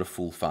when you've got a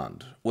full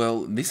fund?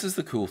 Well, this is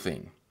the cool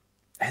thing.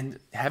 And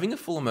having a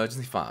full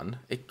emergency fund,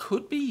 it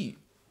could be,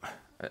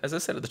 as I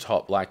said at the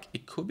top, like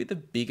it could be the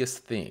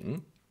biggest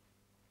thing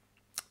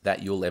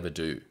that you'll ever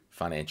do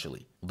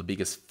financially, the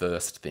biggest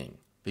first thing.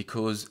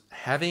 Because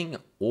having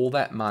all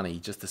that money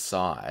just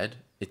aside,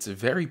 it's a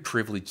very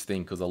privileged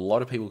thing because a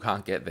lot of people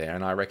can't get there,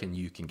 and I reckon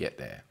you can get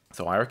there.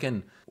 So I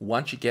reckon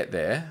once you get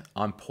there,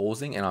 I'm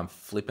pausing and I'm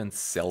flipping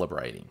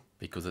celebrating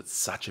because it's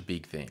such a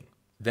big thing.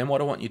 Then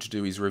what I want you to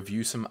do is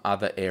review some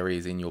other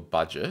areas in your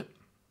budget,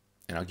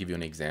 and I'll give you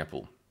an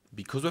example.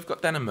 Because we've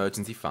got that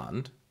emergency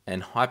fund,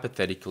 and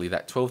hypothetically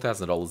that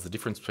 $12,000, the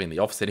difference between the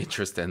offset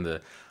interest and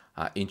the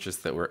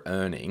interest that we're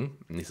earning,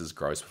 and this is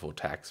gross before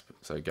tax,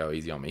 so go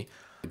easy on me,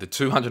 the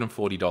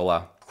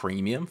 $240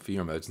 premium for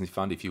your emergency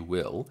fund, if you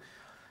will,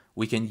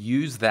 we can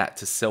use that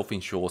to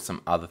self-insure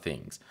some other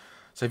things.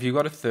 So if you've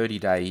got a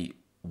 30-day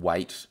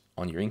wait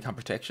on your income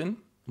protection,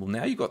 well,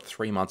 now you've got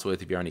 3 months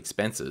worth of your own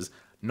expenses.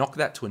 Knock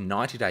that to a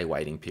 90-day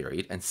waiting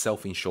period and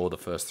self-insure the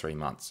first 3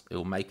 months. It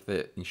will make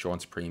the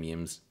insurance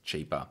premiums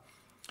cheaper.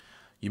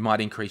 You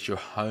might increase your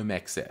home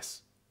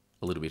excess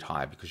a little bit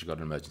higher because you've got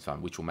an emergency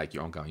fund, which will make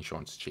your ongoing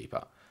insurance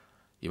cheaper.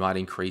 You might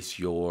increase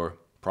your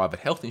private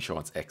health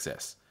insurance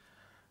excess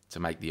to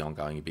make the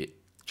ongoing a bit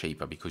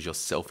cheaper because you're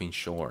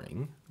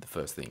self-insuring the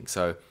first thing.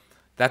 So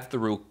that's the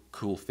real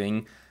cool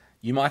thing.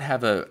 You might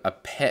have a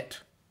pet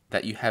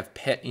that you have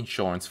pet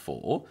insurance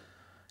for,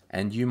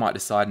 and you might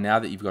decide now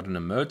that you've got an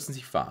emergency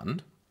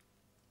fund,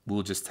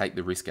 we'll just take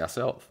the risk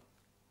ourselves.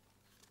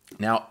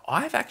 Now,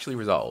 I've actually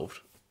resolved,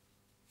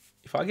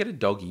 if I get a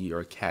doggy or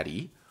a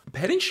catty,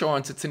 pet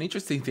insurance, it's an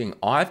interesting thing.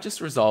 I've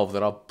just resolved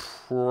that I'll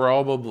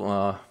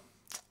probably,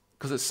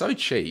 because it's so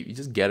cheap, you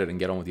just get it and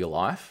get on with your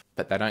life,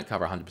 but they don't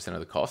cover 100% of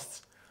the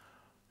costs.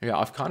 Yeah,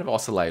 I've kind of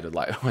oscillated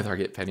like whether I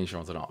get pet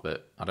insurance or not,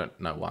 but I don't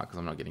know why because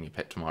I'm not getting a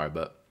pet tomorrow.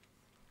 But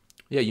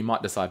yeah, you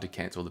might decide to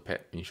cancel the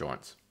pet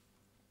insurance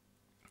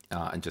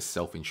and just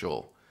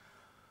self-insure.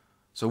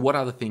 So what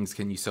other things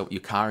can you sell?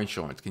 Your car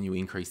insurance, can you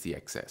increase the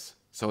excess?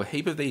 So a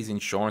heap of these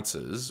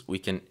insurances, we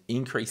can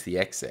increase the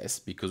excess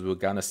because we're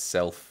going to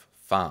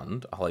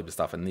self-fund a whole heap of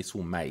stuff, and this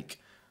will make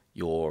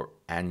your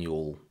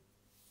annual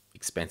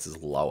expenses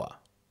lower.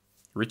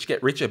 Rich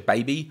get richer,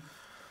 baby.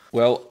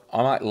 Well,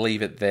 I might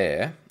leave it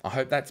there. I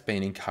hope that's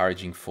been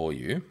encouraging for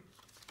you.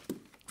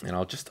 And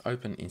I'll just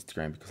open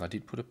Instagram because I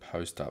did put a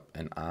post up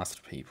and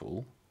asked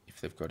people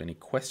if they've got any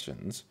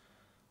questions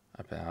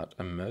about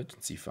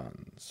emergency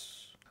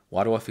funds.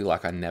 Why do I feel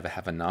like I never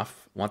have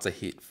enough? Once I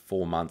hit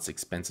 4 months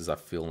expenses, I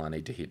feel I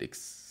need to hit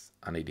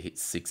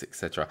 6,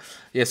 etc.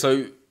 Yeah,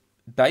 so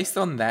based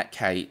on that,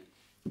 Kate,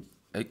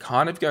 it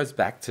kind of goes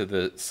back to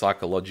the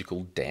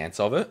psychological dance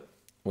of it,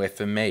 where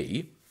for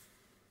me,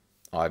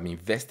 I'm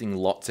investing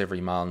lots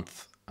every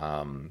month.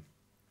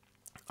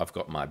 I've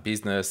got my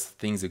business.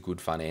 Things are good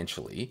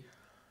financially.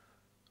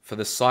 For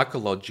the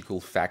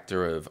psychological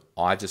factor of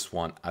I just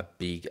want a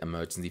big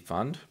emergency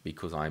fund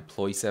because I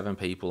employ 7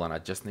 people and I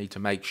just need to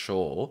make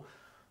sure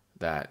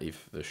that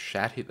if the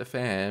shat hit the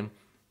fan,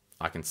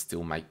 I can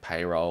still make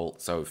payroll.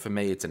 So for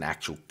me, it's an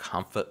actual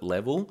comfort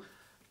level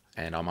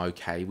and I'm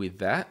okay with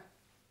that.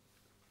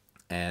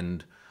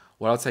 And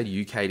what I'd say to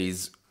you, Kate,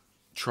 is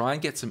try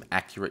and get some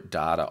accurate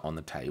data on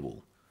the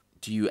table.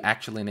 Do you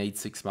actually need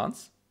 6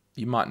 months?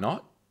 You might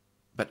not,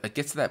 but it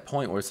gets to that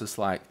point where it's just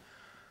like,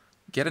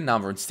 get a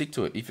number and stick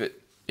to it. If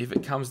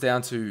it comes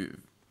down to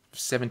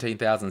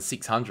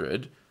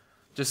 17,600,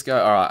 Just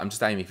go, all right, I'm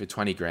just aiming for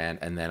 20 grand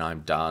and then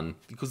I'm done.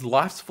 Because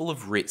life's full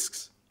of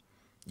risks.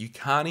 You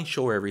can't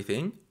insure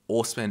everything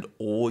or spend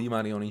all your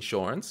money on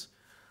insurance,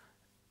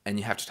 and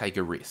you have to take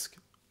a risk.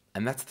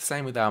 And that's the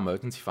same with our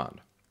emergency fund.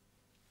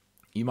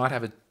 You might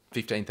have a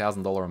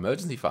 $15,000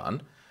 emergency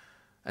fund,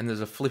 and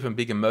there's a flipping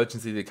big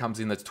emergency that comes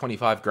in that's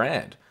 25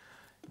 grand.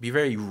 It'd be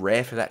very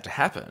rare for that to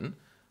happen,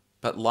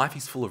 but life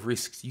is full of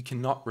risks. You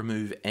cannot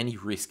remove any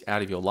risk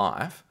out of your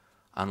life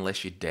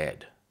unless you're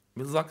dead.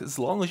 It's like, as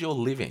long as you're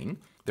living,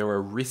 there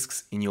are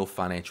risks in your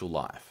financial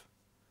life.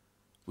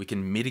 We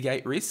can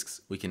mitigate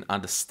risks, we can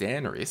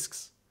understand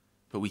risks,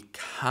 but we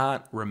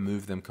can't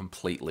remove them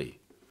completely.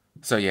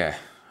 So yeah,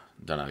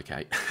 don't know,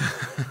 Kate.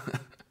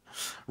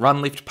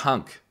 Run, lift,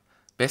 punk.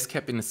 Best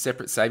kept in a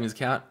separate savings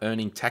account,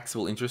 earning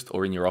taxable interest,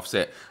 or in your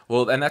offset.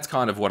 Well, and that's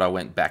kind of what I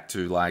went back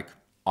to. Like,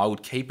 I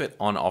would keep it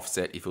on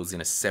offset if it was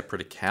in a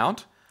separate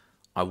account.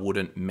 I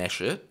wouldn't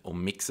mesh it or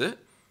mix it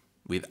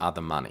with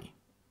other money.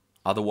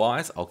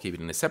 Otherwise, I'll keep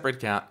it in a separate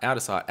account, out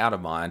of sight, out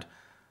of mind,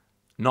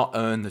 not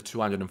earn the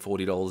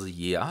 $240 a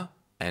year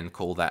and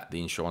call that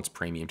the insurance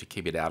premium to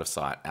keep it out of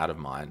sight, out of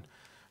mind.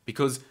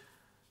 Because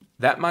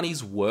that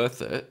money's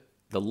worth it.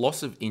 The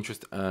loss of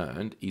interest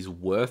earned is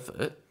worth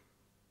it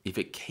if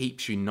it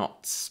keeps you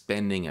not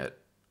spending it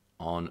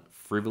on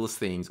frivolous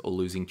things or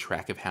losing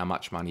track of how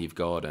much money you've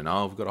got. And,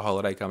 oh, we've got a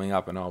holiday coming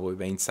up, and oh, we've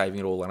been saving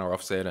it all in our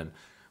offset and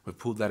we've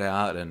pulled that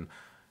out. And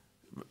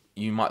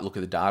you might look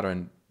at the data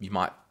and you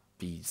might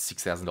be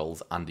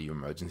 $6,000 under your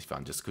emergency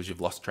fund just because you've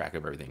lost track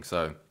of everything.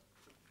 So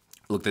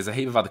look, there's a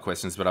heap of other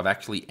questions, but I've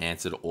actually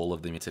answered all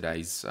of them in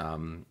today's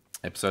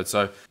episode.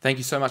 So thank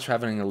you so much for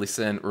having a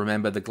listen.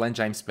 Remember, the Glen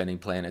James Spending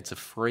Plan, it's a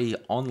free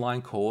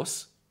online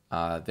course.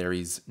 There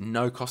is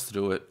no cost to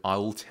do it. I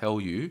will tell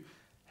you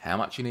how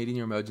much you need in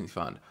your emergency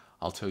fund.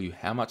 I'll tell you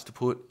how much to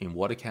put in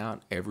what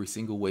account every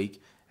single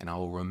week, and I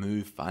will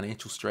remove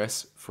financial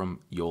stress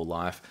from your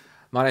life.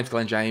 My name's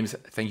Glen James.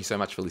 Thank you so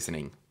much for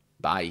listening.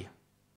 Bye.